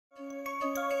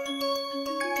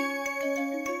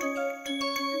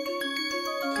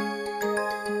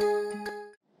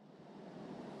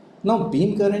Now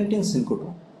beam current in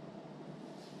synchrotron.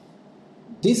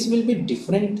 This will be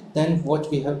different than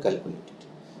what we have calculated,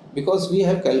 because we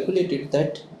have calculated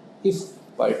that if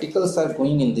particles are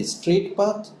going in the straight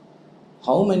path,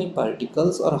 how many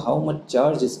particles or how much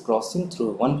charge is crossing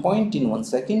through one point in 1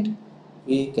 second.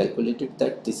 We calculated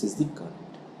that this is the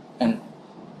current, and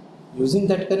using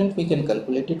that current we can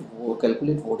calculate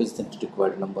what is the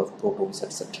required number of protons,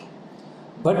 etc.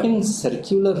 But in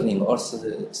circular ring or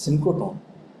synchrotron,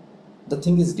 the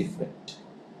thing is different,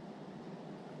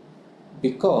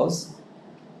 because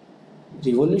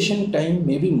revolution time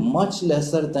may be much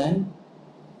lesser than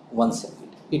 1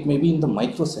 second. It may be in the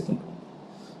microsecond only.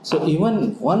 So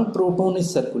even one proton is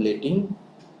circulating.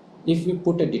 If we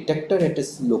put a detector at a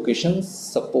location,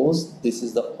 suppose this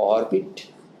is the orbit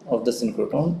of the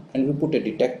synchrotron, and we put a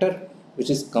detector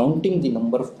which is counting the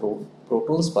number of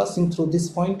protons passing through this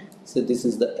point. So this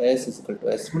is the S is equal to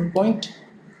S1 point.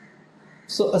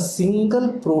 So a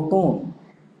single proton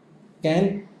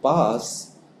can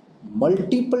pass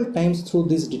multiple times through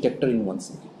this detector in 1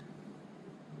 second.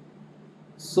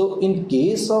 So in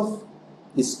case of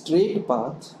a straight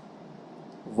path,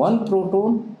 one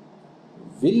proton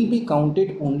will be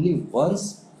counted only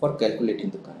once for calculating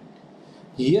the current.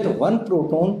 Here one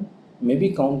proton may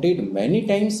be counted many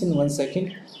times in 1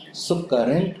 second, so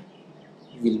current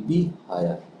will be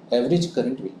higher, average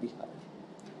current will be higher.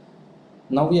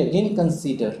 Now we again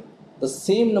consider the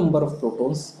same number of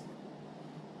protons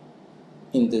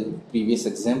in the previous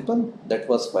example, that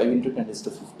was 5 into 10 raised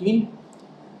to 15.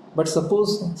 But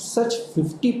suppose such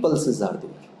 50 pulses are there.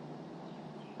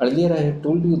 Earlier I have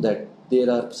told you that there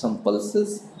are some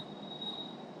pulses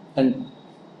and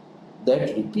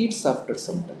that repeats after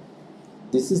some time.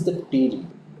 This is the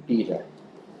T-rap.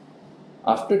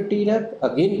 After T-rap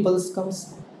again pulse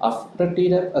comes. After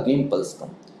T-rap again pulse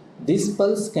comes. This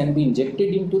pulse can be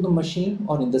injected into the machine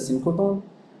or in the synchrotron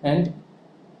and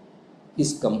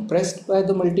is compressed by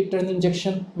the multi-turn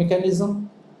injection mechanism,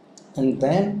 and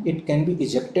then it can be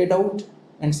ejected out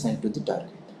and sent to the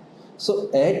target. So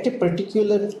at a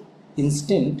particular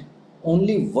instant,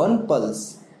 only one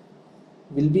pulse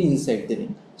will be inside the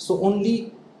ring. So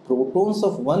only protons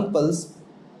of one pulse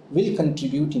will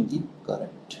contribute in the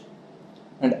current.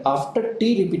 And after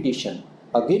T repetition,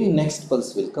 again next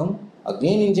pulse will come,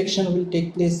 again injection will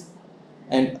take place,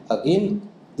 and again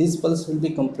this pulse will be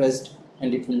compressed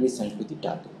and it will be sent to the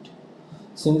target.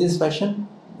 So in this fashion,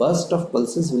 burst of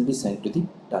pulses will be sent to the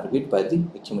target by the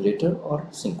accumulator or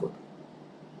synchrotron.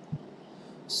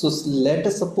 So let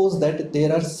us suppose that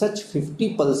there are such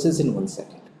 50 pulses in 1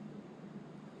 second.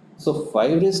 So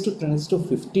 5 raised to 10 raised to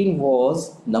 15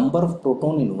 was number of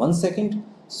proton in 1 second.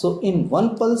 So in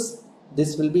one pulse,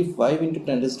 this will be 5 into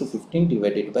 10 raised to 15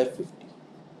 divided by 50.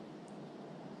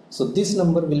 So this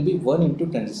number will be 1 into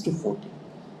 10 raised to 14.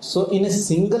 So in a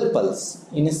single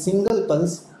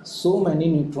pulse, so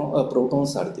many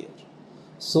protons are there.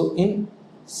 So in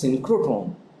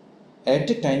synchrotron, at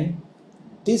a time,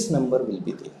 this number will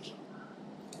be there.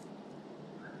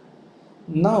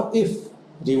 Now if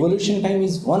revolution time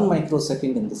is 1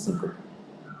 microsecond in the synchrotron,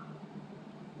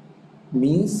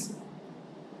 means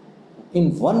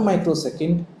in 1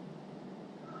 microsecond,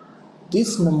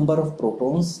 this number of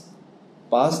protons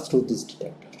pass through this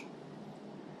detector.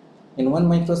 In 1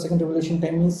 microsecond revolution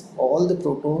time means all the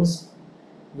protons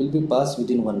will be passed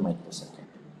within 1 microsecond,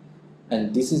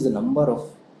 and this is the number of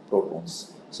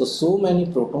protons. So many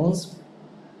protons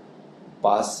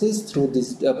pass through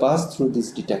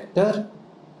this detector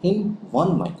in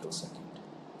 1 microsecond.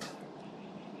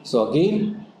 So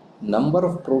again, number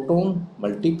of proton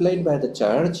multiplied by the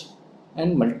charge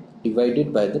and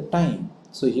divided by the time.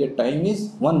 So here time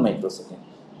is 1 microsecond.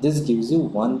 This gives you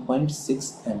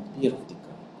 1.6 ampere of the current.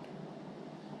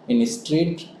 In a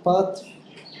straight path,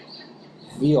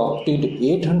 we opted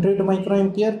 800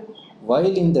 microampere,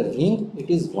 while in the ring it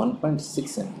is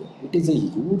 1.6 ampere. It is a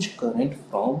huge current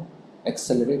from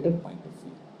accelerator point of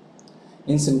view.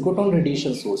 In synchrotron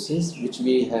radiation sources, which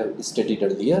we have studied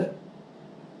earlier,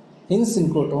 in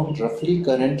synchrotron roughly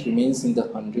current remains in the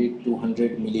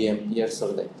 100-200 milliamperes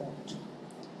or like that.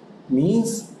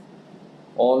 Means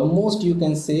almost you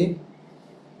can say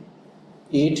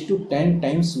 8 to 10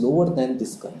 times lower than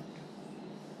this current.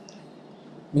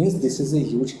 Means this is a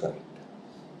huge current.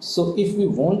 So if we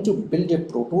want to build a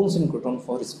proton synchrotron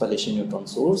for spallation neutron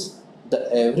source, the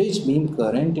average beam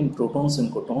current in proton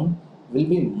synchrotron will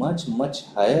be much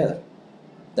higher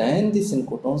than the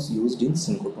synchrotrons used in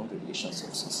synchrotron radiation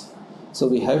sources. So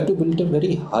we have to build a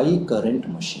very high current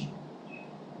machine.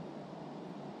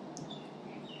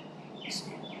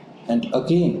 And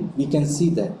again we can see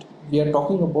that we are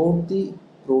talking about the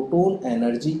proton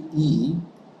energy E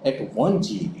at 1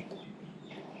 GeV,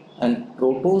 and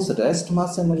proton's rest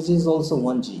mass energy is also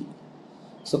 1 GeV.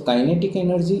 So kinetic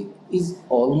energy is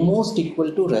almost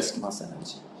equal to rest mass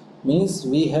energy, means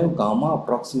we have gamma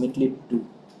approximately 2.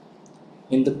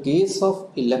 In the case of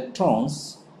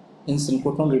electrons in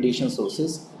synchrotron radiation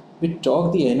sources, we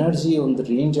talk the energy on the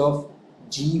range of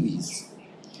GeVs.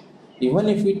 Even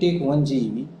if we take 1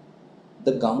 GeV,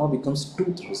 the gamma becomes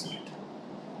 2000.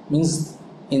 Means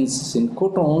in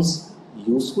synchrotrons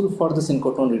useful for the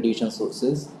synchrotron radiation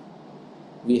sources,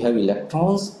 we have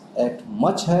electrons at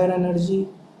much higher energy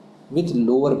with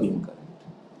lower beam current.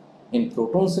 In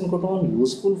proton synchrotron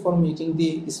useful for making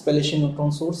the spallation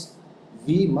neutron source,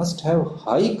 we must have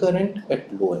high current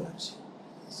at low energy.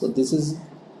 So this is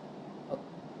a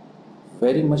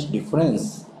very much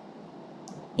difference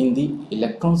in the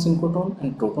electron synchrotron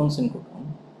and proton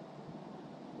synchrotron.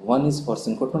 One is for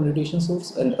synchrotron radiation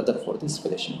source and other for the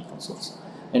spallation neutron source.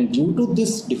 And due to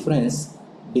this difference,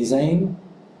 design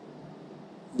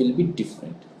will be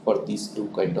different for these two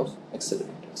kind of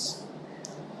accelerators.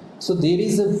 So there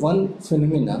is a one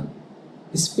phenomena,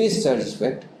 space charge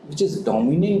effect, which is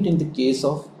dominant in the case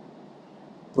of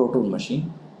proton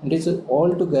machine and is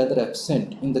altogether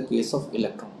absent in the case of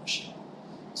electron machine.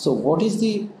 So what is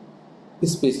the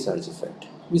space charge effect?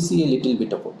 We see a little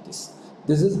bit about this.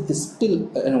 This is still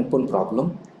an open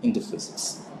problem in the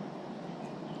physics.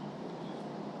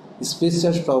 The space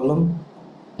charge problem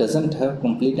doesn't have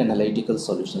complete analytical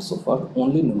solution so far,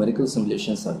 only numerical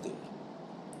simulations are there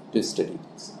to study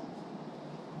this.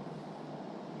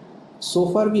 So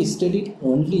far we studied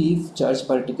only if charged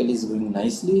particle is going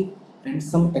nicely and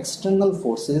some external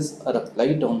forces are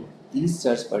applied on these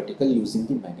charged particle using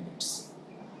the magnets.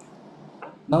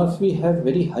 Now if we have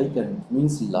very high current,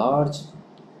 means large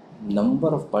number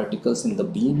of particles in the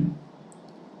beam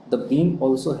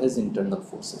also has internal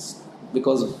forces,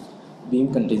 because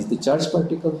beam contains the charged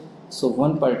particle, so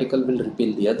one particle will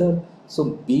repel the other, so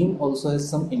beam also has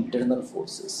some internal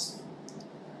forces.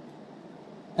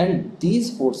 And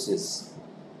these forces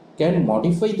can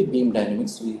modify the beam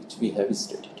dynamics which we have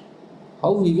studied.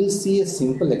 How? We will see a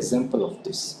simple example of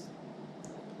this.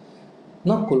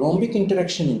 Now Coulombic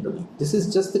interaction in the beam, this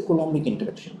is just the Coulombic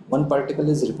interaction, one particle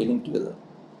is repelling to the other,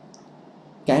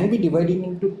 can be divided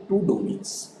into two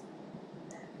domains.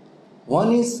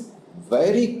 One is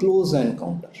very close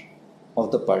encounter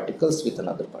of the particles with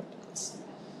another particles,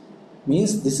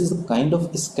 means this is a kind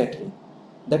of scattering,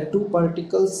 that two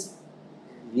particles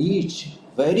reach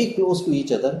very close to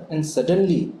each other and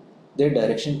suddenly their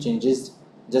direction changes,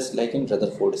 just like in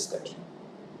Rutherford scattering.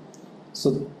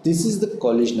 So this is the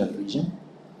collisional region.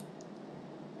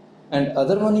 And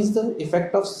other one is the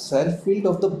effect of self field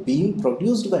of the beam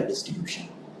produced by distribution,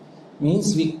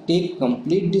 means we take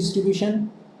complete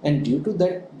distribution, and due to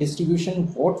that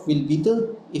distribution what will be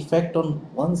the effect on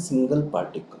one single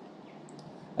particle.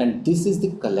 And this is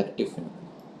the collective phenomenon,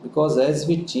 because as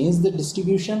we change the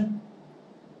distribution,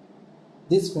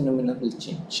 this phenomenon will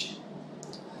change.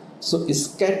 So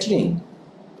scattering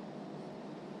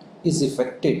is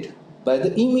affected by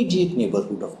the immediate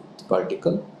neighborhood of the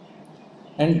particle,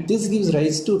 and this gives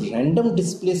rise to random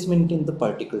displacement in the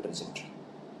particle trajectory.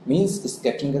 Means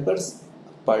scattering occurs,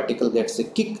 particle gets a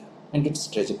kick and its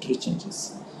trajectory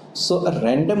changes. So a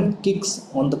random kicks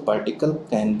on the particle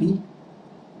can be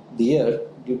there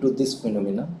due to this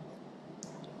phenomena,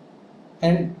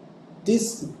 and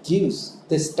this gives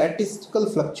the statistical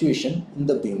fluctuation in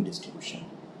the beam distribution.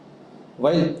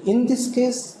 While in this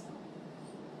case,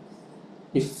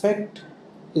 effect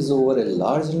is over a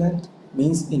large length,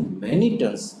 means in many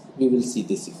turns we will see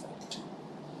this effect.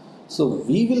 So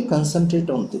we will concentrate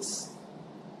on this.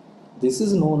 This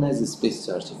is known as space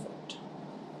charge effect.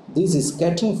 These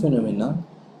scattering phenomena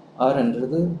are under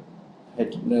the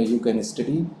head, you can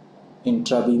study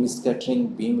intra-beam scattering,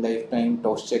 beam lifetime,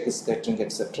 Tosh-Check scattering,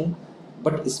 etc.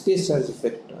 But space charge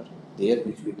effect are there,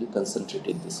 which we will concentrate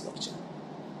in this lecture.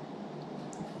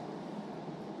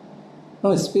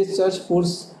 Now space charge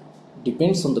force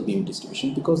depends on the beam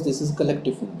distribution, because this is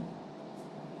collective phenomenon.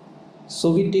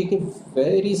 So we take a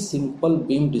very simple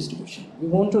beam distribution. We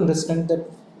want to understand that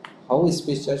how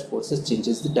space charge forces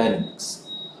changes the dynamics.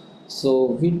 So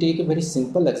we take a very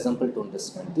simple example to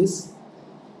understand this.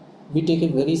 We take a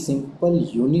very simple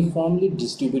uniformly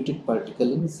distributed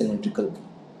particle in a cylindrical beam.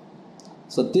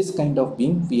 So this kind of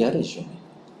beam we are assuming.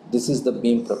 This is the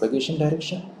beam propagation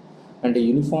direction, and a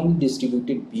uniformly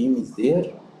distributed beam is there.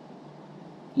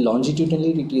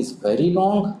 Longitudinally it is very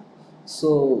long,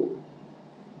 so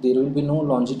there will be no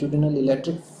longitudinal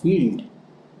electric field.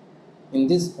 In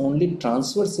this, only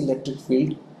transverse electric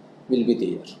field will be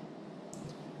there.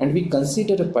 And we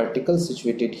consider a particle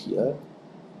situated here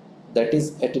that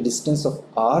is at a distance of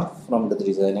r from the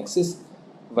design axis,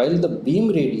 while the beam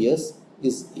radius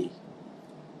is a.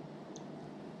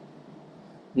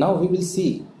 Now we will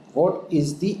see what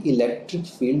is the electric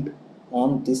field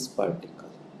on this particle.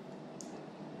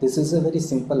 This is a very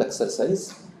simple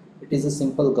exercise. It is a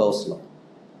simple Gauss law.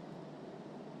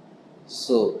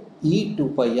 So E 2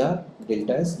 pi r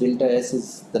delta s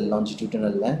is the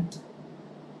longitudinal length.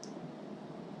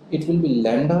 It will be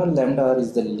lambda r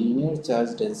is the linear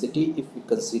charge density if we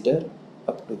consider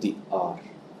up to the r,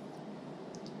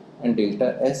 and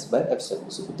delta s by epsilon.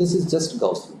 So this is just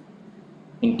Gauss law.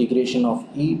 Integration of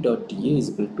E dot dA is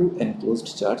equal to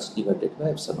enclosed charge divided by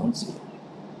epsilon 0.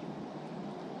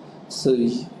 So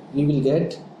we will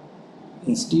get,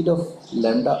 instead of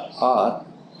lambda r,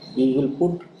 we will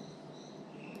put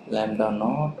lambda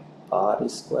naught r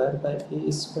square by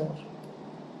a square.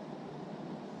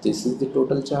 This is the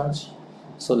total charge.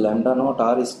 So lambda naught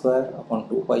r square upon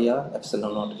 2 pi r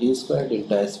epsilon naught a square,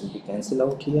 delta s will be cancelled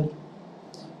out here.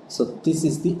 So this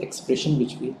is the expression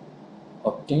which we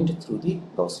obtained through the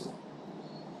Gauss law.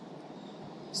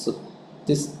 So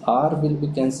this r will be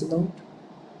cancelled out.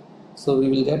 So we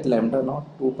will get lambda naught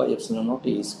 2 pi epsilon naught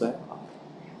a square r.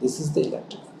 This is the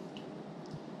electric field.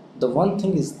 The one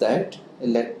thing is that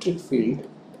electric field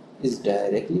is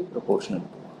directly proportional to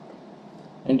r,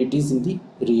 and it is in the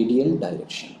radial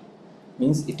direction,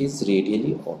 means it is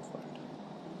radially outward.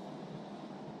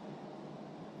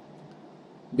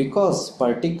 Because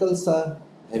particles are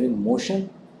having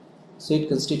motion, so it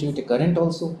constitutes a current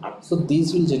also. So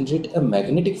these will generate a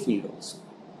magnetic field also.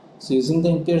 So using the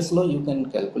Ampere's law, you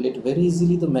can calculate very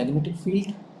easily the magnetic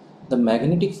field. The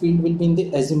magnetic field will be in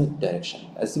the azimuth direction.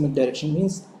 Azimuth direction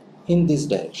means in this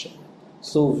direction.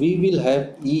 So we will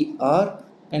have ER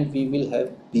and we will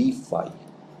have B phi.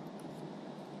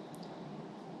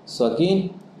 So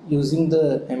again, using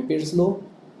the Ampere's law,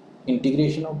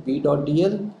 integration of B dot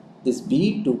dl, this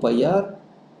B 2 pi r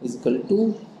is equal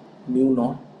to mu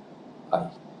naught I.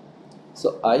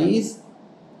 So I is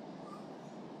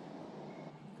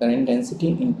current density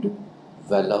into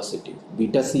velocity.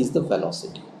 Beta c is the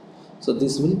velocity. So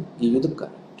this will give you the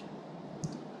current.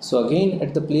 So again,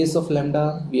 at the place of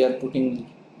lambda, we are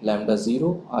putting lambda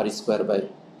 0 r square by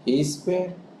a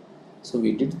square. So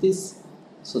we did this.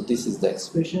 So this is the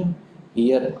expression.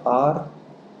 Here r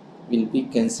will be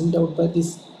cancelled out by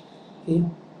this a.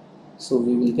 So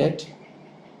we will get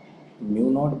mu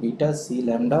naught beta c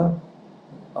lambda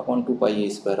upon 2 pi a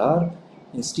square r.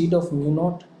 Instead of mu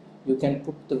naught, you can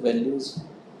put the values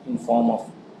in form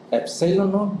of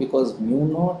epsilon naught, because mu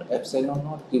naught epsilon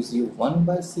naught gives you 1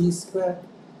 by c square.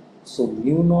 So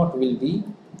mu naught will be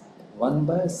 1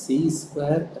 by c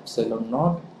square epsilon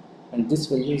naught, and this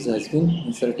value has been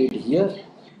inserted here.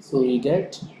 So we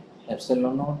get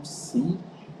epsilon naught c,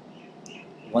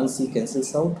 1 c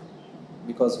cancels out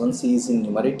because 1 c is in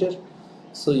numerator.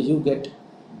 So you get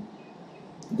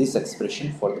this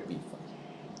expression for the B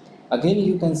phi. Again,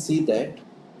 you can see that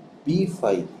B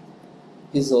phi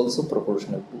is also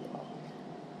proportional to R.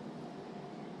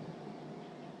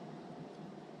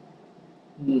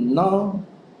 Now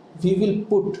we will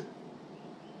put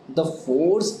the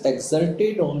force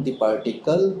exerted on the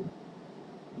particle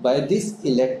by this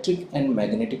electric and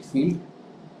magnetic field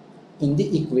in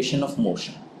the equation of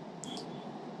motion.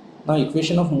 Now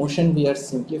equation of motion we are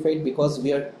simplified because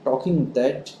we are talking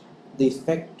that the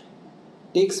effect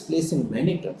takes place in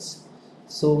many terms.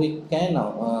 So we can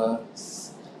now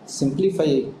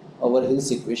simplify our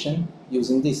Hill's equation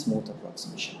using the smooth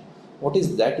approximation. What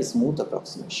is that smooth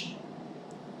approximation?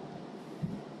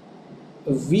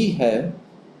 We have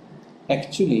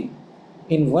actually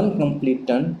in one complete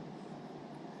turn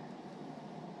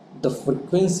the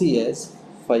frequency as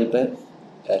phi by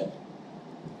L.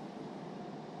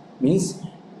 Means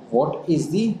what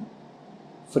is the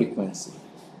frequency?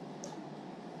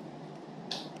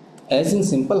 As in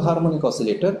simple harmonic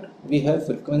oscillator, we have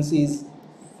frequency is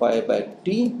phi by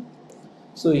T.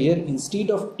 So here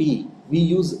instead of T, we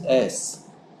use S.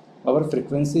 Our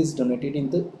frequency is denoted in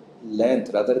the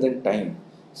length rather than time.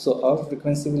 So our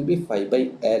frequency will be phi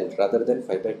by L rather than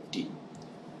phi by T.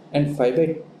 And phi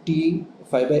by T,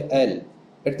 phi by L.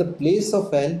 At the place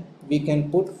of L, we can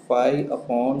put phi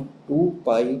upon 2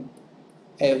 pi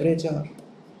average R,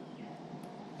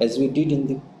 as we did in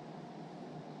the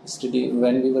study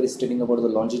when we were studying about the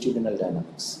longitudinal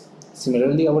dynamics.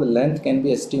 Similarly, our length can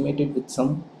be estimated with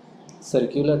some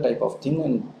circular type of thing,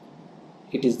 and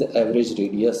it is the average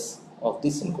radius of the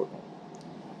synchrotron.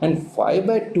 And phi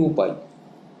by 2 pi,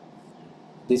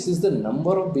 this is the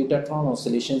number of betatron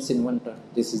oscillations in one turn.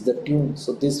 This is the tune.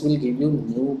 So this will give you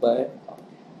nu by R.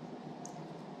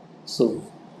 So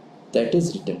that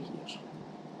is written here.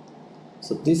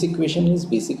 So this equation is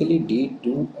basically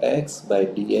d2x by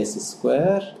ds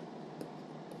square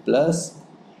plus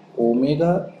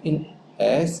omega in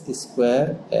s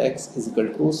square x is equal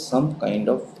to some kind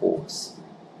of force.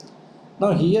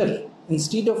 Now here,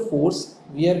 instead of force,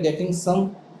 we are getting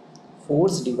some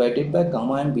force divided by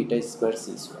gamma and beta square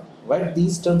c square. Why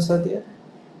these terms are there?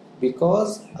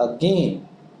 Because again,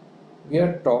 we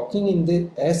are talking in the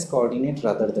s coordinate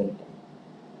rather than time.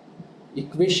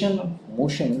 Equation of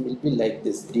motion will be like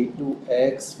this: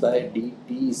 d2x by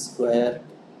dt square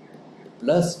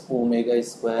plus omega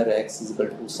square x is equal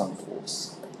to some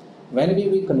force. When we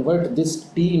will convert this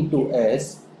t into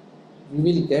s, we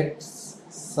will get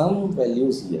some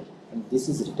values here, and this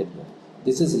is written here.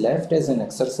 This is left as an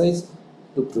exercise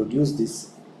to produce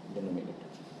this denominator.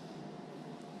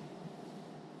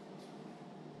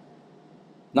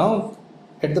 Now,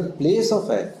 at the place of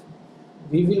F,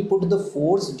 we will put the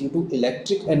force due to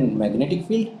electric and magnetic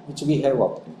field which we have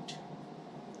obtained.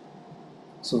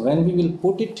 So when we will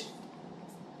put it,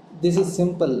 this is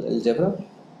simple algebra.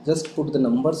 Just put the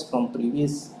numbers from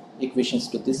previous equations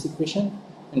to this equation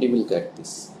and you will get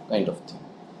this kind of thing.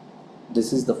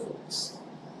 This is the force.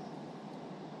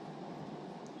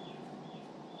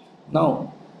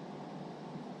 Now,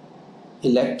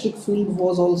 electric field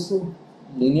was also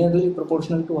linearly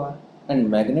proportional to R, and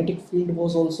magnetic field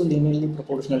was also linearly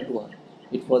proportional to R.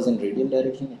 It was in radial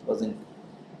direction, it was in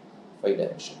phi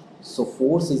direction. So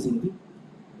force is in the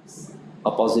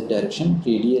opposite direction,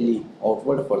 radially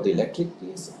outward for the electric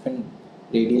case and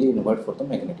radially inward for the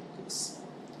magnetic case.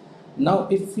 Now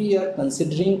if we are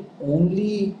considering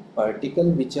only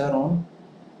particles which are on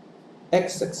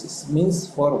x-axis,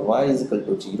 means for y is equal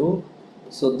to 0,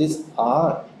 so this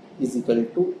r is equal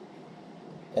to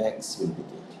x will be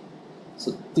there.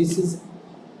 So this is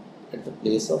at the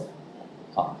place of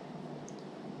r.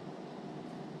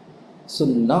 So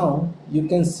now you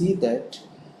can see that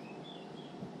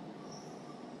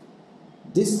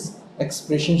this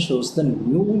expression shows the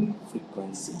new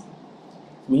frequency,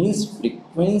 means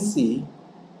frequency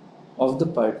of the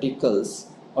particles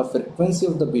or frequency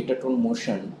of the betatron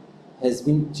motion has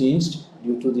been changed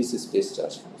due to this space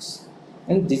charge force,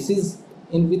 and this is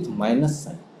in with minus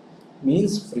sign,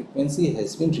 means frequency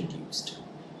has been reduced,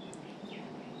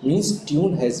 means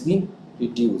tune has been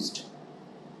reduced.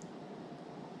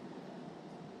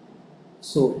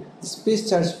 So space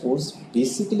charge force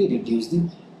basically reduce the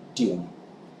tune.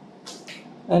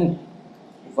 And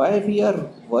why we are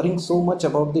worrying so much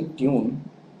about the tune?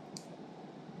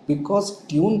 Because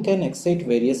tune can excite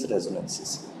various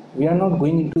resonances. We are not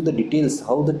going into the details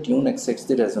how the tune excites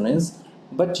the resonance,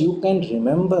 but you can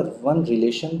remember one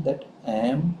relation, that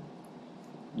m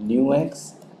nu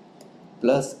x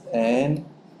plus n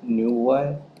nu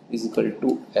y is equal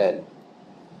to L.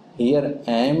 Here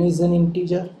m is an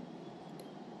integer,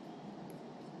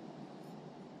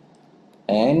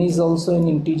 n is also an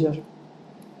integer,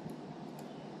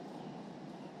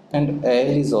 and L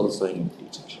is also an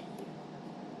integer.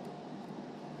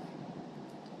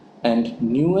 And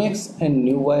nu x and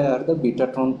nu y are the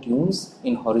betatron tunes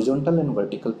in horizontal and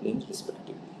vertical planes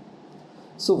respectively.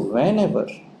 So whenever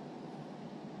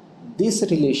this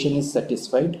relation is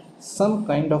satisfied, some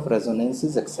kind of resonance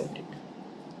is excited.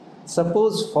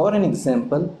 Suppose for an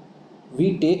example,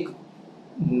 we take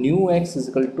nu x is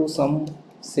equal to some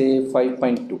say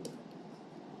 5.2.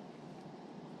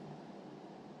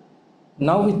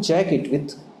 Now we check it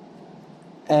with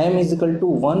m is equal to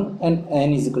 1 and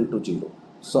n is equal to 0.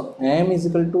 So m is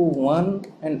equal to 1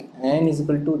 and n is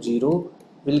equal to 0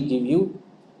 will give you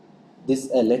this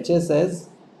LHS as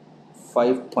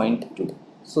 5.2.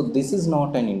 So this is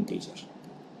not an integer.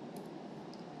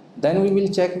 Then we will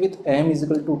check with m is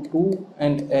equal to 2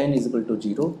 and n is equal to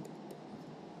 0.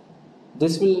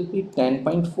 This will be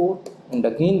 10.4, and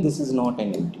again this is not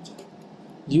an integer.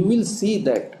 You will see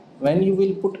that when you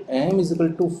will put m is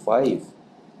equal to 5,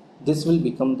 this will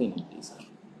become the integer.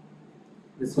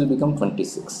 This will become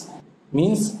 26.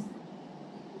 Means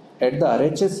at the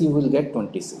RHS you will get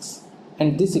 26,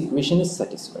 and this equation is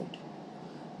satisfied.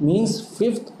 Means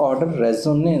fifth order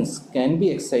resonance can be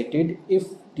excited if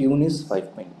tune is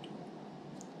 5.2.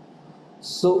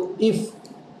 So if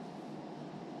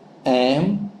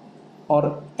m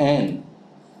or n,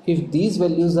 if these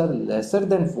values are lesser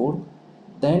than 4,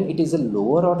 then it is a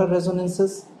lower order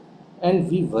resonances, and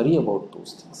we worry about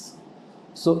those things.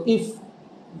 So if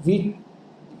we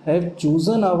have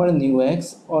chosen our nu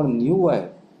x or nu y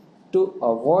to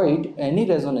avoid any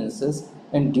resonances,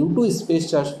 and due to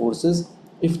space charge forces,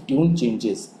 if tune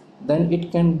changes, then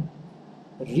it can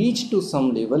reach to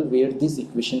some level where this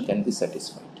equation can be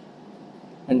satisfied,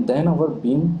 and then our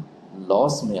beam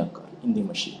loss may occur in the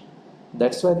machine.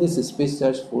 That's why this space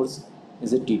charge force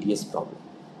is a tedious problem.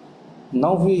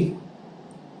 Now we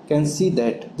can see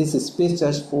that this space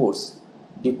charge force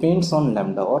depends on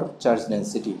lambda or charge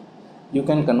density. You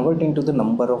can convert into the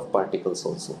number of particles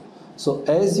also. So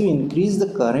as you increase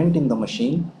the current in the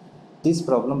machine, this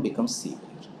problem becomes severe.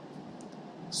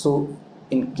 So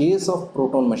in case of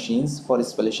proton machines for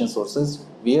spallation sources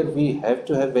where we have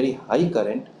to have very high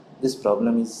current, this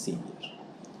problem is severe.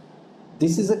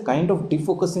 This is a kind of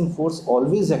defocusing force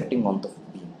always acting on the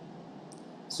beam.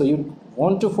 So you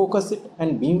want to focus it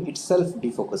and beam itself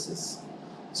defocuses.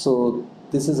 So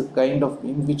this is a kind of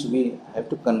beam which we have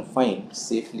to confine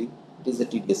safely. It is a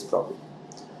tedious problem.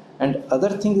 And other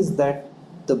thing is that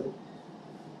the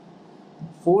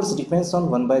force depends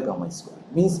on 1 by gamma square.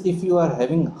 Means if you are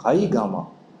having high gamma,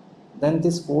 then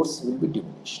this force will be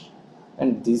diminished.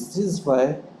 And this is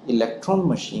why electron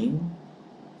machine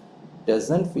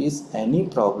doesn't face any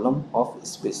problem of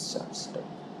space charge type,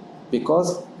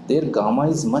 because their gamma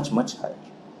is much higher.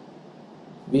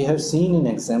 We have seen in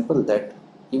example that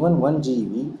even 1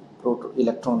 GeV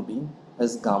electron beam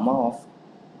has gamma of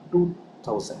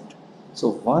 2000. So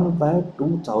 1 by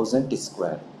 2000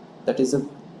 square, that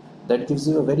gives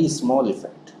you a very small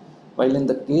effect. While in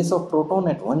the case of proton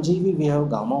at 1 GeV we have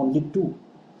gamma only 2,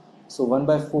 so 1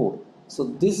 by 4. So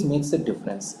this makes a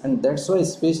difference, and that's why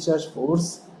space charge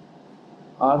force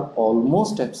are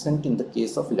almost absent in the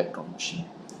case of electron machine.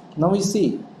 Now we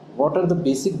see what are the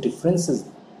basic differences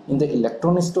in the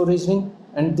electron storage ring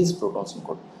and this proton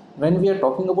synchrotron. When we are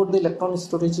talking about the electron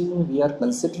storage ring, we are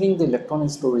considering the electron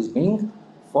storage ring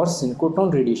for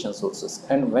synchrotron radiation sources,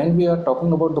 and when we are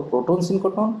talking about the proton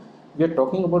synchrotron, we are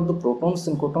talking about the proton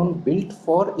synchrotron built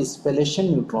for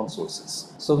spallation neutron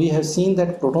sources. So we have seen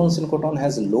that proton synchrotron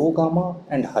has low gamma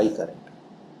and high current,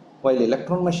 while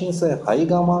electron machines have high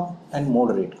gamma and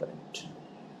moderate current.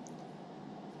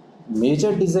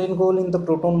 Major design goal in the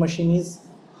proton machine is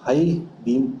high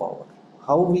beam power.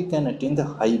 How we can attain the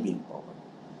high beam power?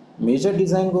 Major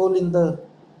design goal in the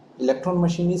electron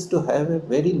machine is to have a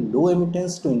very low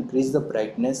emittance to increase the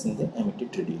brightness in the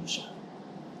emitted radiation.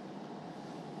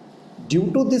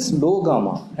 Due to this low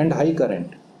gamma and high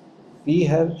current, we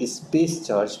have a space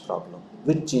charge problem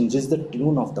which changes the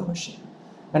tune of the machine.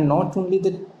 And not only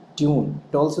the tune,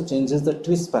 it also changes the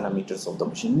twist parameters of the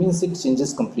machine, means it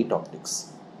changes complete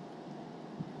optics.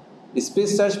 The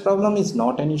space charge problem is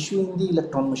not an issue in the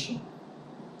electron machine.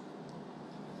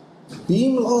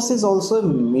 Beam loss is also a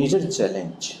major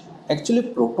challenge. Actually,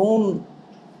 proton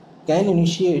can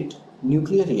initiate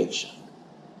nuclear reaction.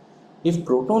 If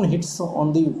proton hits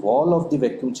on the wall of the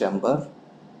vacuum chamber,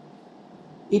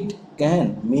 it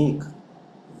can make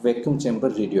vacuum chamber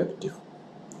radioactive.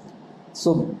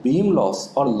 So beam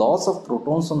loss or loss of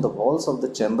protons on the walls of the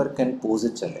chamber can pose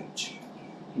a challenge,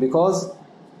 because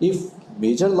if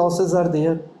major losses are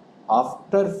there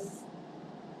after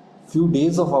few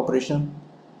days of operation,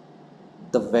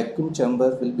 the vacuum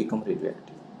chamber will become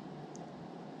radioactive.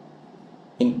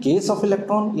 In case of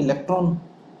electron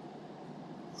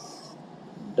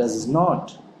does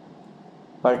not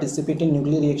participate in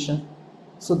nuclear reaction,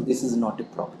 so this is not a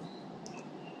problem.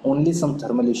 Only some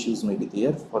thermal issues may be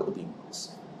there for the beam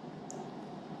loss.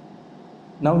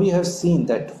 Now we have seen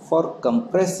that for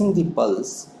compressing the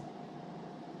pulse,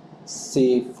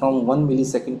 say from 1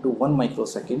 millisecond to 1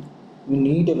 microsecond, we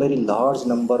need a very large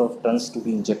number of tons to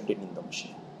be injected in the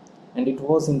machine, and it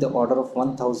was in the order of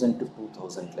 1000 to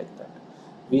 2000 like that.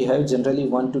 We have generally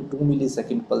 1 to 2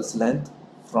 millisecond pulse length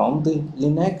from the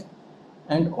linac,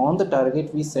 and on the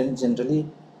target we send generally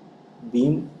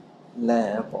beam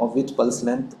lamp or with pulse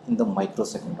length in the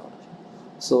microsecond order.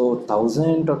 So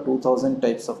 1000 or 2000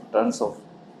 types of tons of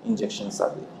injections are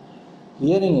there.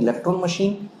 Here in electron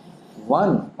machine,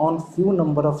 one on few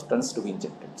number of tons to be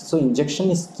injected. So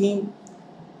injection scheme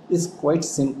is quite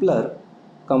simpler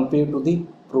compared to the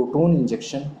proton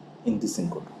injection in the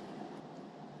synchrotron.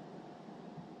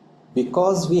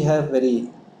 Because we have very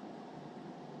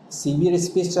severe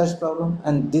space charge problem,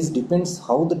 and this depends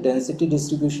how the density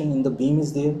distribution in the beam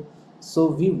is there. So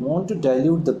we want to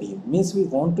dilute the beam, means we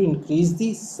want to increase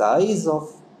the size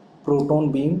of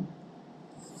proton beam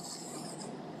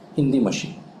in the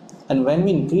machine. And when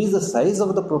we increase the size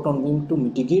of the proton beam to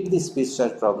mitigate the space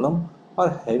charge problem or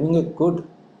having a good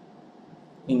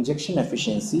injection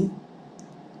efficiency,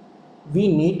 we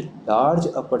need large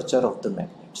aperture of the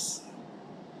magnets.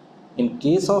 In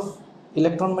case of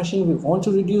electron machine, we want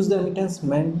to reduce the emittance,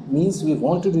 means we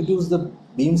want to reduce the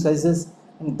beam sizes,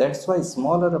 and that's why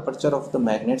smaller aperture of the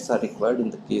magnets are required in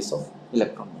the case of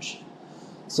electron machine.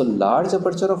 So large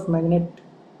aperture of magnet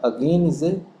again is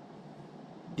a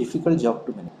difficult job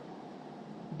to manage.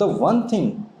 The one thing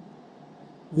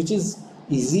which is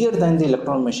easier than the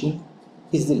electron machine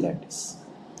is the lattice.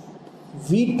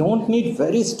 We don't need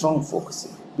very strong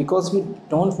focusing because we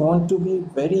don't want to be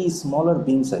very smaller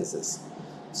beam sizes.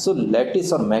 So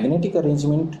lattice or magnetic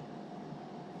arrangement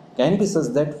can be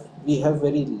such that we have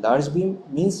very large beam,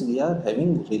 means we are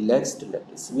having relaxed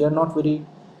lattice. We are not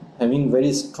having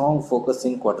very strong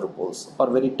focusing quadrupoles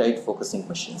or very tight focusing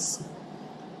machines.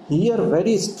 Here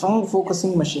very strong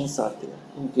focusing machines are there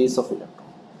in case of electron.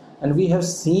 And we have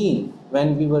seen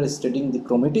when we were studying the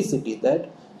chromaticity that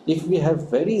if we have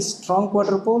very strong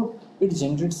quadrupole, it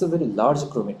generates a very large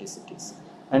chromaticities.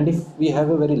 And if we have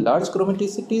a very large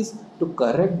chromaticities, to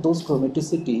correct those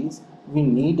chromaticities, we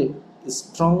need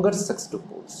stronger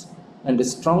sextupoles. And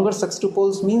stronger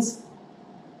sextupoles means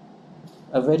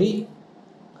a very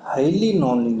highly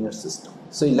nonlinear system.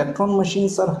 So electron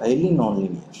machines are highly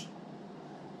nonlinear.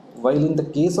 While in the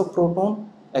case of proton,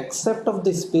 except of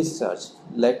the space charge,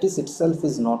 lattice itself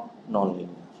is not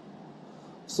nonlinear.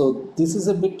 So this is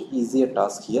a bit easier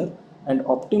task here, and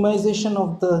optimization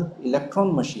of the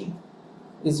electron machine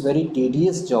is very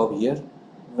tedious job here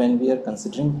when we are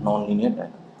considering nonlinear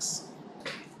dynamics.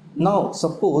 Now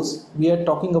suppose we are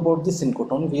talking about the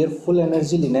synchrotron where full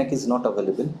energy LINAC is not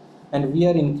available, and we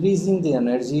are increasing the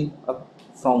energy up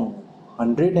from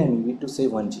 100 MeV to say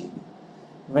 1 GeV.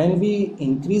 When we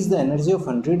increase the energy of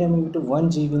 100 MeV to 1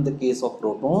 GeV in the case of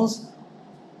protons,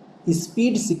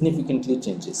 speed significantly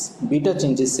changes, beta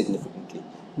changes significantly,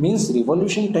 means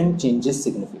revolution time changes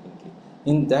significantly.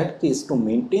 In that case, to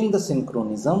maintain the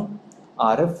synchronism,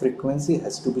 RF frequency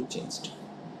has to be changed.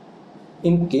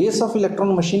 In case of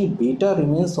electron machine, beta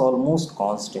remains almost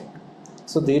constant,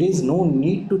 so there is no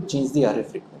need to change the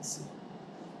RF frequency.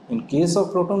 In case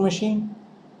of proton machine,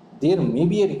 there may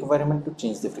be a requirement to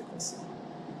change the frequency.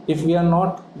 If we are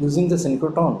not using the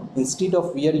synchrotron, instead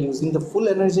of we are using the full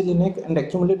energy LINAC and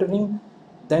accumulator ring,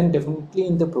 then definitely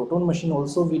in the proton machine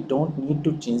also we don't need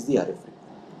to change the RF frequency.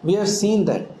 We have seen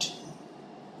that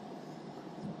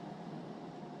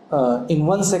in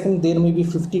 1 second there may be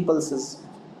 50 pulses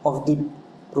of the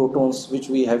protons which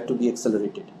we have to be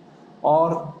accelerated,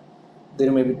 or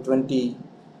there may be 20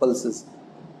 pulses.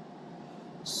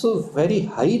 So very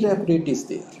high ramp rate is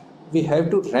there. We have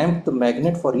to ramp the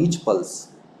magnet for each pulse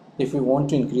if we want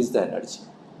to increase the energy,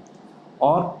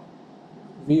 or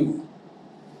we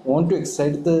want to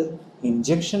excite the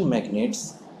injection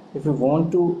magnets if we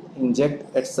want to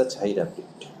inject at such high ramp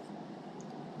rate.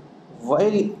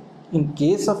 While in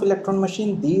case of electron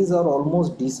machine, these are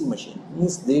almost DC machine,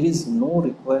 means there is no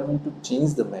requirement to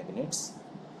change the magnets,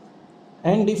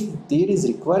 and if there is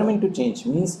requirement to change,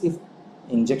 means if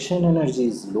injection energy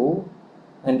is low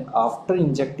and after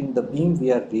injecting the beam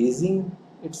we are raising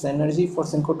its energy for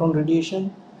synchrotron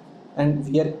radiation,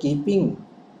 and we are keeping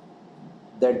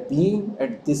that beam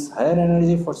at this higher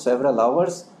energy for several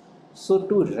hours. So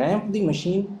to ramp the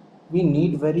machine we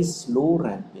need very slow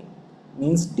ramping,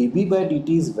 means dB by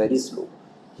dt is very slow.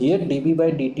 Here dB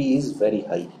by dt is very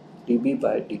high. dB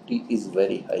by dt is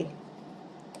very high.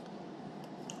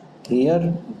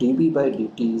 Here dB by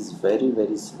dt is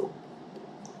very slow.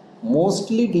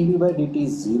 Mostly dB by dt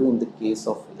is 0 in the case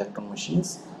of electron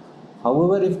machines.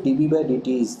 However, if dB by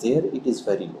dt is there, it is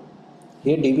very low.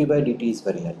 Here dB by dt is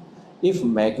very high. If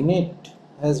magnet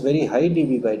has very high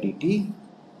dB by dt,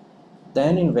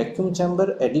 then in vacuum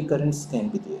chamber eddy currents can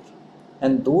be there,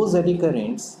 and those eddy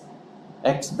currents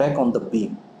acts back on the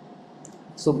beam.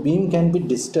 So beam can be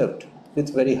disturbed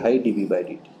with very high dB by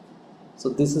dt. So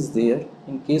this is there.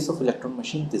 In case of electron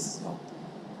machine, this is not there.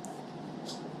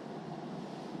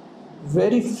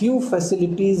 Very few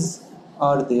facilities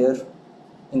are there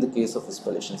in the case of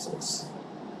spallation source.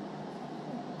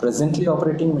 Presently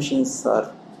operating machines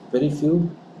are very few.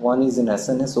 One is in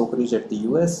SNS Oak Ridge at the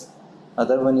US,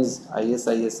 other one is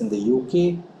ISIS in the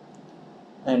UK,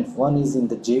 and one is in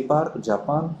the J-Park,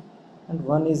 Japan, and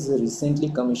one is recently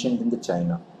commissioned in the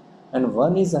China, and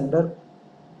one is under,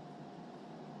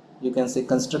 you can say,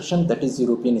 construction, that is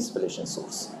European spallation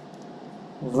source.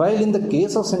 While in the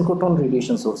case of synchrotron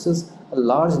radiation sources, a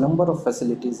large number of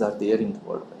facilities are there in the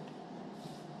worldwide.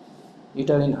 It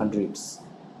are in hundreds,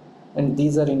 and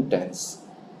these are in tens.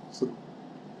 So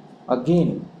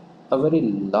again, a very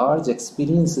large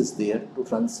experience is there to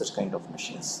run such kind of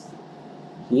machines.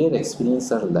 Here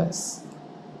experience are less.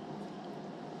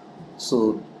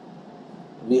 So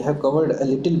we have covered a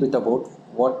little bit about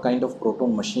what kind of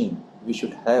proton machine we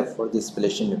should have for the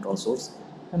spallation neutron source,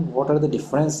 and what are the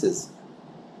differences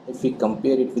if we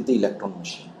compare it with the electron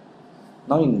machine.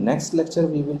 Now in next lecture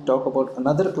we will talk about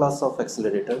another class of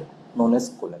accelerator known as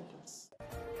colliders.